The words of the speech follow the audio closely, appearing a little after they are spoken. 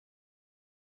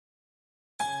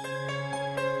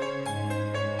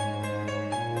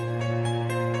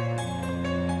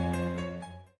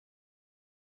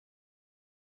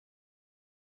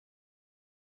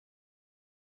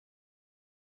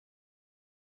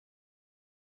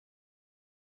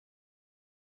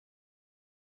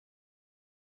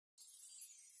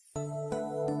ก้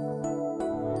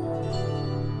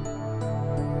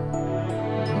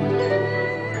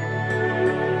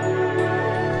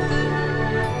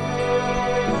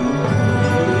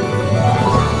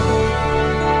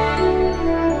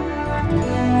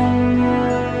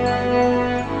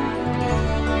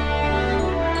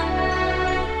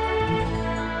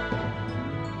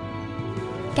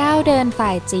าวเดินฝ่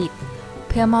ายจิตเ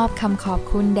พื่อมอบคำขอบ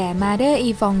คุณแด่มาเดอร์อี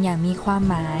ฟองอย่างมีความ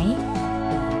หมาย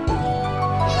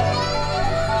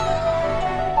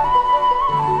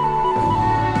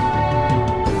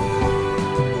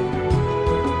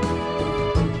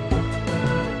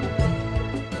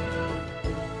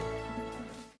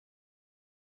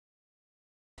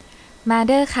มา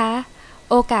เดอร์คะ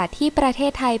โอกาสที่ประเท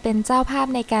ศไทยเป็นเจ้าภาพ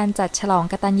ในการจัดฉลอง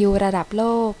กตัญญูระดับโล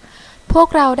กพวก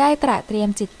เราได้ตระเตรียม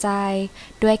จิตใจ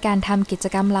ด้วยการทำกิจ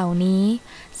กรรมเหล่านี้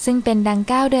ซึ่งเป็นดัง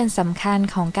ก้าวเดินสำคัญ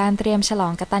ของการเตรียมฉลอ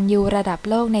งกตัญญูระดับ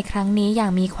โลกในครั้งนี้อย่า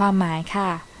งมีความหมายค่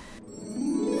ะ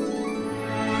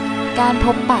การพ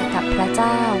บปะกับพระเ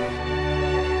จ้า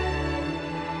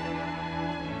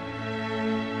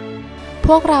พ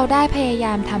วกเราได้พยาย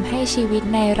ามทำให้ชีวิต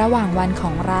ในระหว่างวันข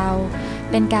องเรา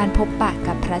เป็นการพบปะ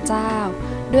กับพระเจ้า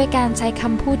ด้วยการใช้ค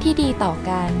ำพูดที่ดีต่อ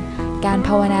กันการภ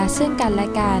าวนาซึ่งกันและ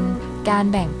กันการ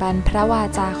แบ่งปันพระวา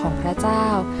จาของพระเจ้า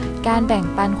การแบ่ง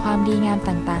ปันความดีงาม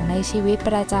ต่างๆในชีวิตป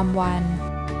ระจำวัน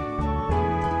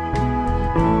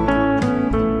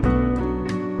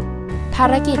ภา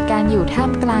รกิจการอยู่ท่า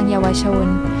มกลางเยาวชน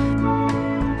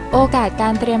โอกาสกา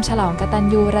รเตรียมฉลองกตัญ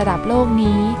ญูระดับโลก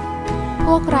นี้พ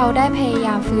วกเราได้พยาย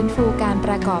ามฟื้นฟูการป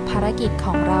ระกอบภารกิจข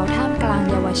องเราท่ามกลาง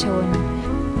เยาวชน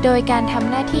โดยการทำ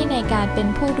หน้าที่ในการเป็น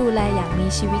ผู้ดูแลอย่างมี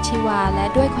ชีวิตชีวาและ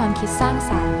ด้วยความคิดสร้าง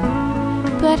สรรค์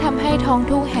เพื่อทำให้ท้อง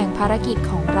ทุ่งแห่งภารกิจ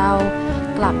ของเรา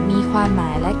กลับมีความหมา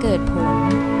ยและเกิดผล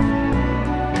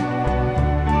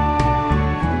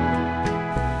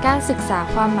การศึกษา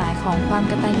ความหมายของความ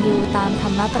กตัญญูตามธร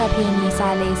รมประเพณีซา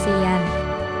เลเซียน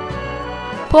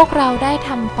พวกเราได้ท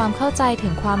ำความเข้าใจถึ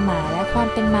งความหมายและความ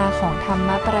เป็นมาของธรรม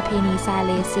ประเพณีซาเ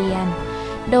ลเซียน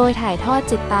โดยถ่ายทอด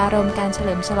จิตตารมณ์การเฉ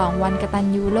ลิมฉลองวันกตัญ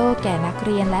ญูโลกแก่นักเ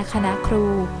รียนและคณะครู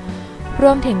ร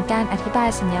วมถึงการอธิบาย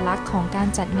สัญลักษณ์ของการ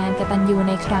จัดงานกตัญญูใ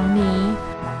นครั้งนี้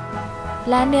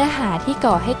และเนื้อหาที่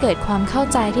ก่อให้เกิดความเข้า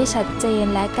ใจที่ชัดเจน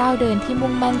และก้าวเดินที่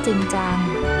มุ่งมั่นจริงจัง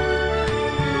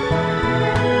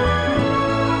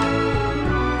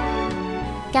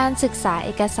การศึกษาเอ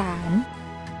กสาร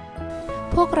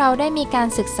พวกเราได้มีการ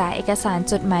ศึกษาเอกสาร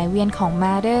จดหมายเวียนของม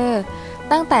าเดอร์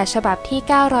ตั้งแต่ฉบับที่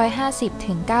950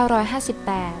ถึง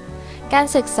958การ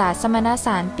ศึกษาสมณส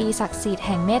ารปีศักดิ์สิทธิ์แ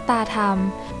ห่งเมตตาธรรม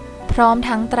พร้อม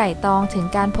ทั้งไตร่ตรองถึง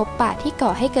การพบปะที่ก่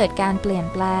อให้เกิดการเปลี่ยน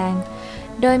แปลง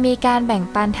โดยมีการแบ่ง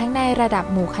ปันทั้งในระดับ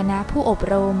หมู่คณะผู้อบ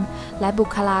รมและบุ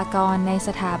คลากรในส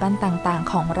ถาบันต่าง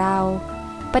ๆของเรา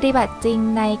ปฏิบัติจริง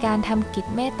ในการทำกิจ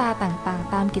เมตตาต่าง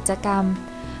ๆตามกิจกรรม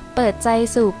เปิดใจ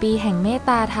สู่ปีแห่งเมต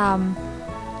ตาธรรม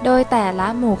โดยแต่ละ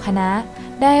หมู่คณะ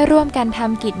ได้ร่วมกันท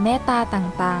ำกิจเมตตา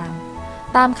ต่าง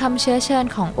ๆตามคำเชื้อเชิญ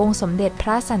ขององค์สมเด็จพร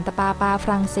ะสันตะปาปาฟ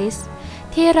รังซิส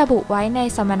ที่ระบุไว้ใน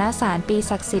สมณสารปี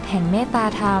ศักดิ์สิทธิ์แห่งเมตตา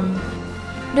ธรรม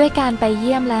ด้วยการไปเ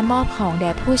ยี่ยมและมอบของแ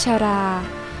ด่ผู้ชรา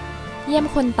เยี่ยม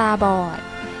คนตาบอด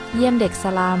เยี่ยมเด็กส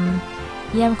ลัม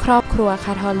เยี่ยมครอบครัวค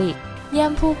าทอลิกเยี่ย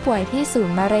มผู้ป่วยที่ศูน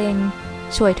ย์มะเร็ง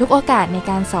ช่วยทุกโอกาสใน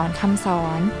การสอนคำสอ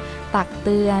นตักเ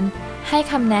ตือนให้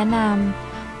คำแนะน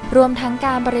ำรวมทั้งก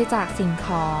ารบริจาคสิ่งข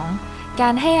องกา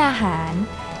รให้อาหาร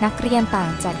นักเรียนต่า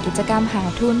งจัดกิจกรรมหา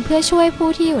ทุนเพื่อช่วยผู้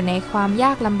ที่อยู่ในความย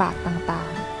ากลำบากต่า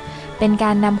งๆเป็นก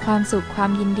ารนำความสุขควา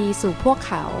มยินดีสู่พวก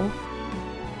เขา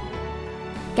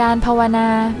การภาวนา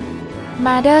ม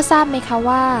าเดอร์ทราบไหมคะ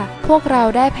ว่าพวกเรา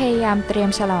ได้พยายามเตรียม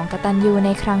ฉลองกตัญญูใน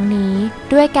ครั้งนี้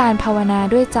ด้วยการภาวนา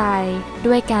ด้วยใจ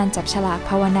ด้วยการจับฉลาก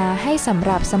ภาวนาให้สำห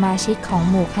รับสมาชิกของ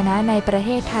หมู่คณะในประเท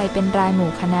ศไทยเป็นรายห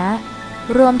มู่คณะ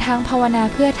รวมทั้งภาวนา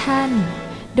เพื่อท่าน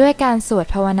ด้วยการสวด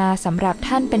ภาวนาสำหรับ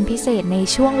ท่านเป็นพิเศษใน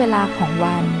ช่วงเวลาของ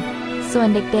วันส่วน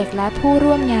เด็กๆและผู้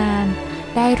ร่วมงาน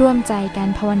ได้ร่วมใจกัน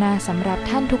ภาวนาสำหรับ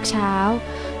ท่านทุกเช้า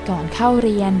ก่อนเข้าเ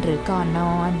รียนหรือก่อนน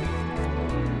อน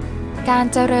การ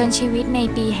เจริญชีวิตใน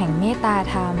ปีแห่งเมตตา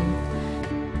ธรรม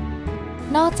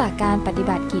นอกจากการปฏิ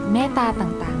บัติกิจเมตตา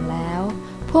ต่างๆแล้ว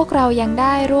พวกเรายังไ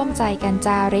ด้ร่วมใจกันจ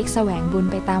าริกแสวงบุญ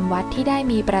ไปตามวัดที่ได้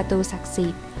มีประตูศักดิ์สิ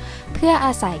ทธิ์เพื่ออ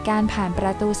าศัยการผ่านปร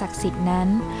ะตูศักดิ์สิทธิ์นั้น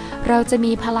เราจะ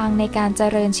มีพลังในการเจ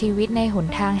ริญชีวิตในหน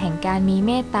ทางแห่งการมีเ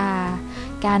มตตา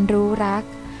การรู้รัก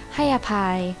ให้อภั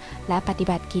ยและปฏิ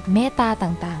บัติกิจเมตตา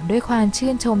ต่างๆด้วยความชื่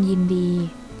นชมยินดี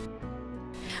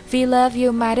We love you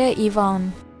Mother Yvonne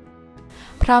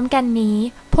พร้อมกันนี้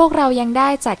พวกเรายังได้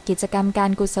จัดกิจกรรมกา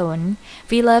รกุศล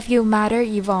We love you Mother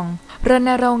Yvonne รณ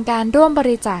รงค์การร่วมบ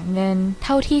ริจาคเงินเ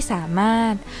ท่าที่สามา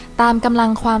รถตามกำลั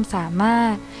งความสามา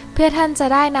รถ พื่อท่านจะ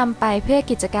ได้นำไปเพื่อ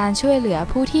กิจการช่วยเหลือ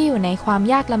ผู้ที่อยู่ในความ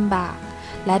ยากลำบาก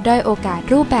และด้อยโอกาส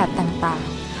รูปแบบต่าง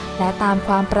ๆและตามค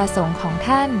วามประสงค์ของ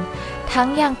ท่านทั้ง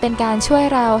ยังเป็นการช่วย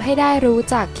เราให้ได้รู้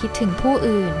จักคิดถึงผู้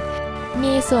อื่น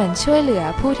มีส่วนช่วยเหลือ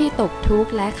ผู้ที่ตกทุก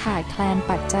ข์และขาดแคลน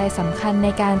ปัจจัยสำคัญใน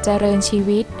การเจริญชี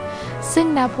วิตซึ่ง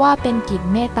นับว่าเป็นกิจ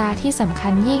เมตตาที่สำคั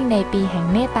ญยิ่งในปีแห่ง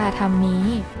เมตตาธรรมนี้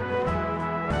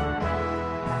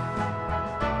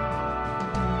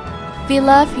We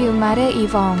love you Mother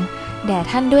Yvonne แด่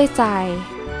ท่านด้วยใจ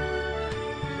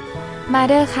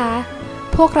Mother คะ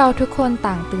พวกเราทุกคน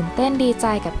ต่างตื่นเต้นดีใจ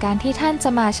กับการที่ท่านจะ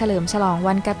มาเฉลิมฉลอง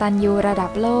วันกตัญญูระดั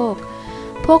บโลก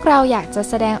พวกเราอยากจะ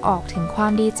แสดงออกถึงควา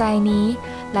มดีใจนี้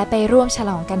และไปร่วมฉ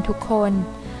ลองกันทุกคน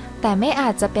แต่ไม่อา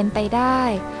จจะเป็นไปได้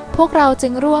พวกเราจึ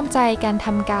งร่วมใจกันท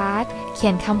ำการ์ดเขี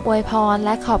ยนคำอวยพรแล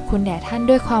ะขอบคุณแด่ท่าน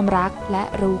ด้วยความรักและ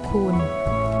รู้คุณ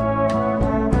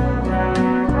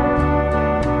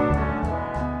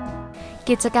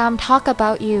กิจกรรม Talk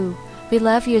about you We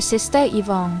love you Sister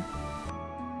Yvonne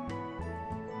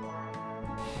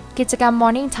กิจกรรม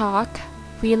Morning Talk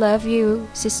We love you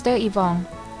Sister Yvonne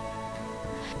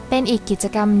เป็นอีกกิจ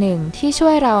กรรมหนึ่งที่ช่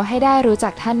วยเราให้ได้รู้จั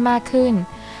กท่านมากขึ้น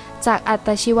จากอัต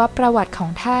ชีวประวัติขอ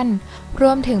งท่านร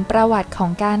วมถึงประวัติขอ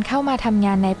งการเข้ามาทำง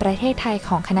านในประเทศไทยข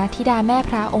องคณะธิดาแม่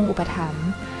พระองค์อุปถัมภ์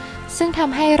ซึ่งท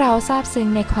ำให้เราซาบซึ้ง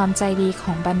ในความใจดีข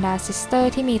องบรรดาซิสเตอร์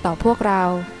ที่มีต่อพวกเรา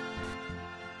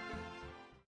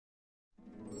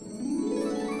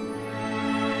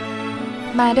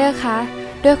มาเดอร์คะ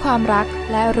ด้วยความรัก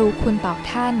และรู้คุณต่อ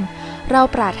ท่านเรา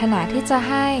ปรารถนาที่จะ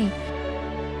ให้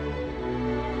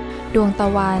ดวงตะ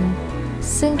วัน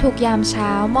ซึ่งทุกยามเช้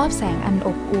ามอบแสงอันอ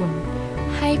บอุ่น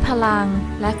ให้พลัง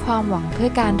และความหวังเพื่อ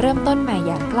การเริ่มต้นใหม่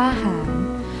อย่างกล้าหาญ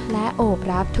และโอบ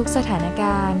รับทุกสถานก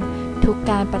ารณ์ทุก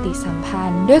การปฏิสัมพั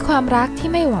นธ์ด้วยความรักที่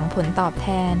ไม่หวังผลตอบแท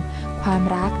นความ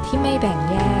รักที่ไม่แบ่ง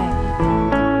แยก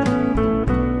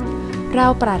เรา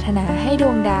ปรารถนาให้ด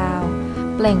วงดาว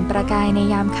เปล่งประกายใน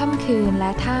ยามค่ำคืนแล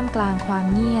ะท่ามกลางความ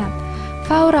เงียบเ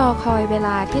ฝ้ารอคอยเวล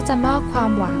าที่จะมอบควา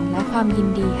มหวังและความยิน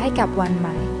ดีให้กับวันให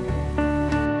ม่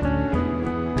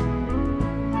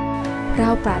เรา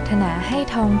ปรารถนาให้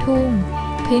ท้องทุ่ง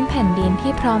พื้นแผ่นดิน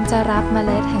ที่พร้อมจะรับเม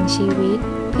ล็ดแห่งชีวิต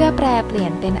เพื่อแปรเปลี่ย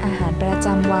นเป็นอาหารประจ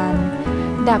ำวัน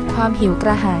ดับความหิวก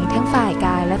ระหายทั้งฝ่ายก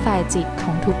ายและฝ่ายจิตข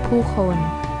องทุกผู้คน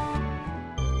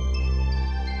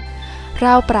เร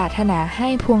าปรารถนาให้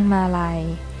พวงมาลัย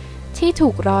ที่ถู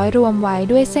กร้อยรวมไว้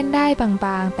ด้วยเส้นด้ายบ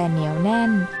างๆแต่เหนียวแน่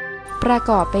นประ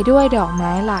กอบไปด้วยดอกไ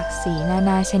ม้หลากสีนา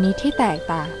นาชนิดที่แตก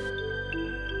ต่าง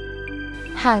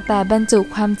หากแต่บรรจุ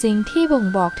ความจริงที่บ่ง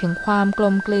บอกถึงความกล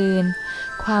มกลืน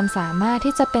ความสามารถ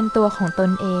ที่จะเป็นตัวของต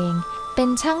นเองเป็น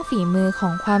ช่างฝีมือขอ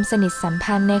งความสนิทสัม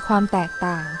พันธ์ในความแตก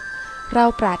ต่างเรา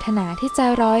ปรารถนาที่จะ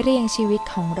ร้อยเรียงชีวิต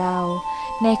ของเรา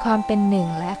ในความเป็นหนึ่ง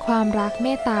และความรักเม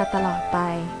ตตาตลอดไป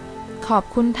ขอบ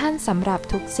คุณท่านสำหรับ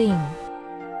ทุกสิ่ง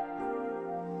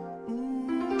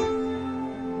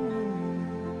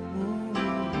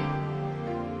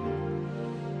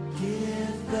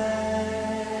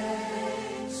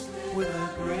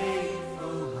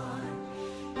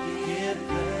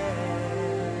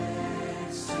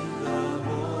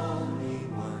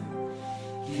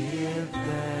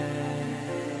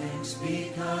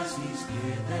Because he's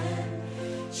given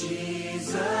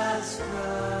Jesus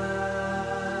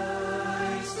Christ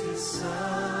his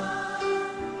Son.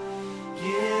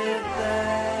 Give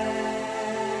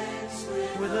thanks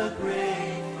with a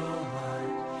grateful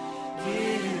heart.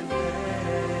 Give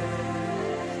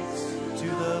thanks to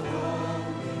the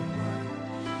Holy One.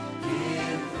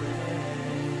 Give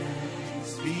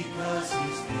thanks because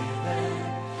he's given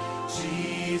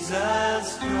Jesus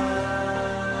Christ.